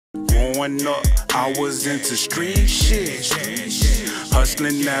growing up, I was into street shit.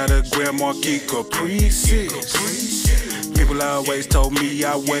 Hustling out of Grand Marquis Caprices. People always told me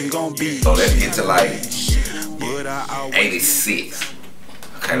I wasn't gonna be. So let's get to like 86.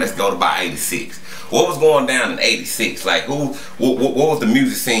 Okay, let's go to about 86. What was going down in 86? Like, what was the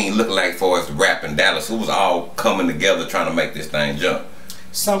music scene looking like for us rap in Dallas? Who was all coming together trying to make this thing jump?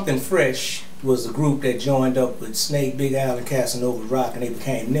 Something Fresh was a group that joined up with Snake, Big Al, and Casanova Rock, and they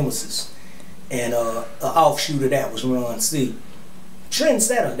became Nemesis. And an offshoot of that was Run C.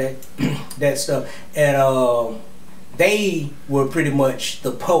 Trendsetter, that stuff. And they were pretty much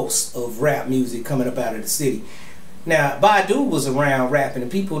the pulse of rap music coming up out of the city. Now, Badu was around rapping,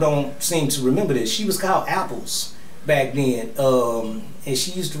 and people don't seem to remember this. She was called Apples back then, and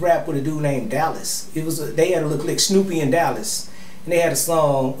she used to rap with a dude named Dallas. They had a look like Snoopy and Dallas, and they had a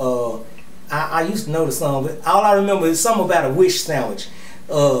song. I used to know the song, but all I remember is something about a wish sandwich.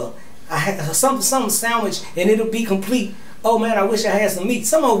 I had some sandwich, and it'll be complete. Oh man, I wish I had some meat.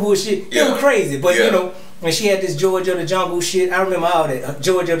 Some old bullshit. Yeah. It was crazy, but you know. And she had this George of the Jungle shit. I remember all that.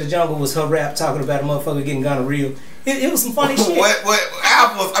 George of the Jungle was her rap talking about a motherfucker getting gonorrhea. It was some funny shit. What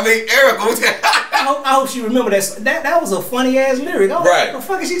Apples? I mean, Erykah. I hope she remember that. That was a funny ass lyric. Right. What the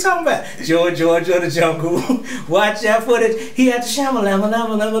fuck is she talking about? George of the Jungle. Watch out for the. He had the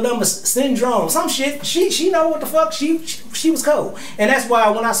shamalama syndrome. Some shit. She know what the fuck. She was cold. And that's why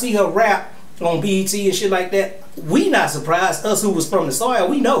when I see her rap on B.E.T. and shit like that, we not surprised. Us who was from the soil,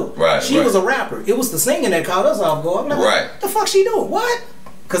 we know. She was a rapper. It was the singing that caught us off guard. I'm like, what the fuck she doing? What?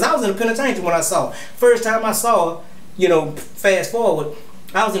 Because I was in the penitentiary when I saw her. First time I saw her, you know, fast forward,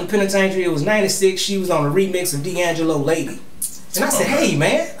 I was in the penitentiary. It was 96. She was on a remix of D'Angelo Lady. And I said, hey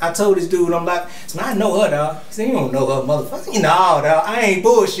man, I told this dude, I'm like, I know her, dog. He said, you don't know her, motherfucker. You know, dog, I ain't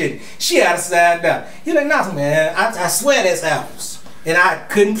bullshitting. She out of side, dog. He's like, nah, man, I swear that's Apples. And I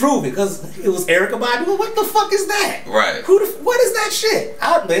couldn't prove it because it was Erykah Badu. What the fuck is that? Right. What is that shit?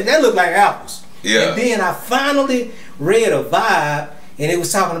 That looked like Apples. Yeah. And then I finally read a vibe, and it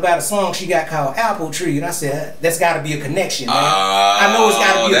was talking about a song she got called Apple Tree, and I said, that's got to be a connection, man. I know it's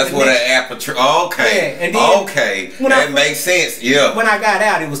got to be a connection. That's what an Apple Tree. Okay. Yeah. And then that makes sense. Yeah. When I got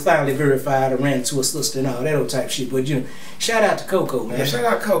out, it was finally verified. I ran into a sister and all that old type shit. But you know, shout out to Coco, man. Yeah, shout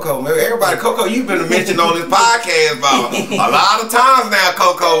out to Coco, man. Everybody, Coco, you've been mentioned on this podcast about a lot of times now,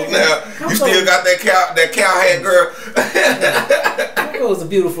 Coco. Now you still got that cowhead girl. Coco's a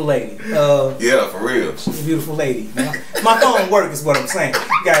beautiful lady. Yeah, for real. She's a beautiful lady. My phone work is what I'm saying.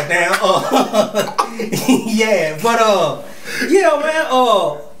 Goddamn. Yeah, but yeah, man.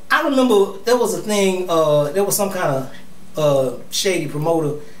 I remember there was a thing. There was some kind of shady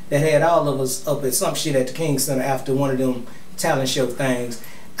promoter that had all of us up at some shit at the King Center after one of them talent show things.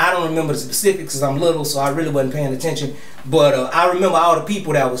 I don't remember the specifics because I'm little, so I really wasn't paying attention. But I remember all the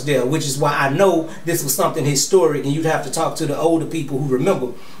people that was there, which is why I know this was something historic, and you'd have to talk to the older people who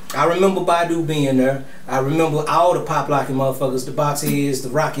remember. I remember Badu being there. I remember all the pop locking motherfuckers, the Boxheads, the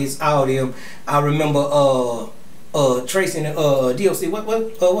Rockets, all them. I remember tracing D.O.C.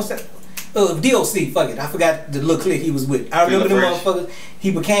 What's that? D.O.C. Fuck it, I forgot the little clique he was with. I remember the motherfuckers.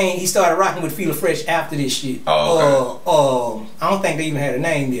 He started rocking with Fila Fresh after this shit. I don't think they even had a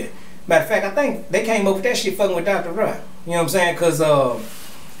name yet. Matter of fact, I think they came up with that shit fucking with Dr. Rock. You know what I'm saying? Cause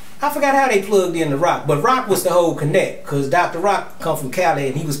I forgot how they plugged in the Rock, but Rock was the whole connect. Cause Dr. Rock come from Cali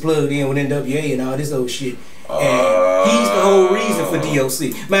and he was plugged in with NWA and all this old shit. And he's the whole reason for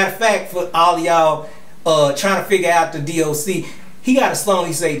D.O.C. Matter of fact, for all of y'all trying to figure out the D.O.C., he got a song.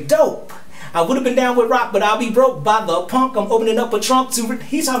 He say, "Dope. I would have been down with Rock, but I'll be broke by the punk. I'm opening up a trunk to."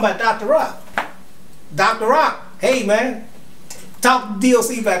 He's talking about Dr. Rock. Dr. Rock. Hey man, talk to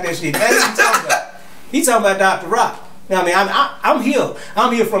D.O.C. about that shit. That's what he's talking about. He's talking about Dr. Rock. I mean, I'm here.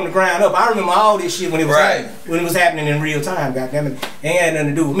 I'm here from the ground up. I remember all this shit when it was happening in real time. Goddamn it, ain't had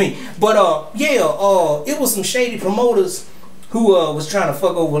nothing to do with me. But yeah, it was some shady promoters who was trying to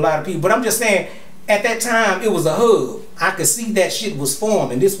fuck over a lot of people. But I'm just saying, at that time, it was a hub. I could see that shit was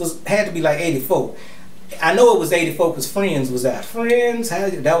forming. This had to be like 84. I know it was 84 because Friends was out. Friends,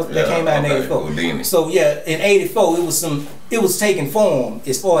 that came out in 84. So yeah, in 84, it was taking form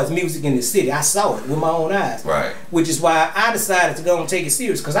as far as music in the city. I saw it with my own eyes. Right. Which is why I decided to go and take it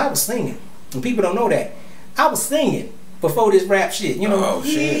serious, because I was singing. And people don't know that. I was singing before this rap shit. You know,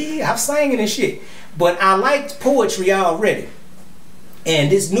 yeah, I'm singing and shit. But I liked poetry already.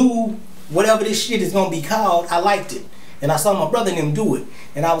 And this new, whatever this shit is gonna be called, I liked it. And I saw my brother and them do it.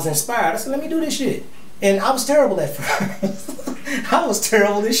 And I was inspired. I said, let me do this shit. And I was terrible at first. I was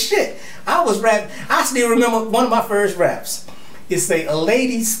terrible as shit. I was rapping. I still remember one of my first raps. It say, "A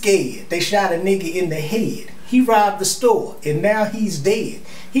lady scared. They shot a nigga in the head. He robbed the store and now he's dead.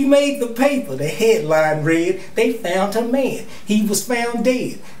 He made the paper. The headline read, "They found a man. He was found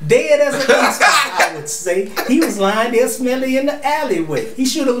dead. Dead as a gangster," I would say. He was lying there smelly in the alleyway. He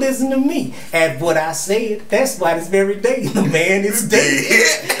should have listened to me at what I said. That's why this very day the man is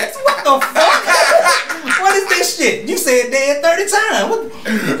dead. What the fuck? What is this shit? You said dead 30 times.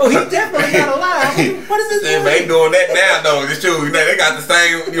 Oh, he definitely got alive. What is this? Yeah, they doing that now though. It's true. You know, they got the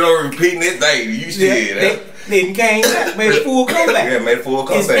same, you know, repeating this thing. You shit. Then came back, made a full comeback. Yeah, made a full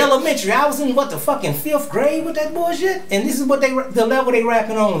comeback. It's elementary. I was in what, the fucking 5th grade with that bullshit, and this is what the level they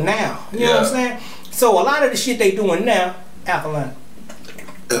rapping on now. You know what I'm saying? So a lot of the shit they doing now, alkaline.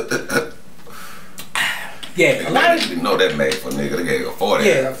 Yeah, a lot of you know that made for nigga. They gave a 40.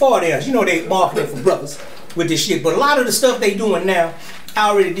 Yeah, 40 ounce. You know they marketed for brothers with this shit, but a lot of the stuff they doing now, I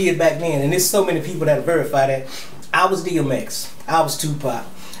already did back then, and there's so many people that verify that. I was DMX. I was Tupac.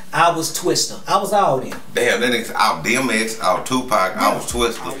 I was Twista. I was all them. Damn, that nigga's out DMX, out Tupac, I was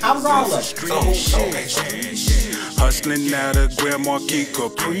Twista. I was all of it. Hustling out of Grand Marquis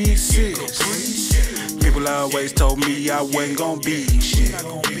Caprices. People always told me I wasn't gonna be shit,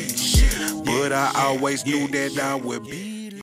 but I always knew that I would be.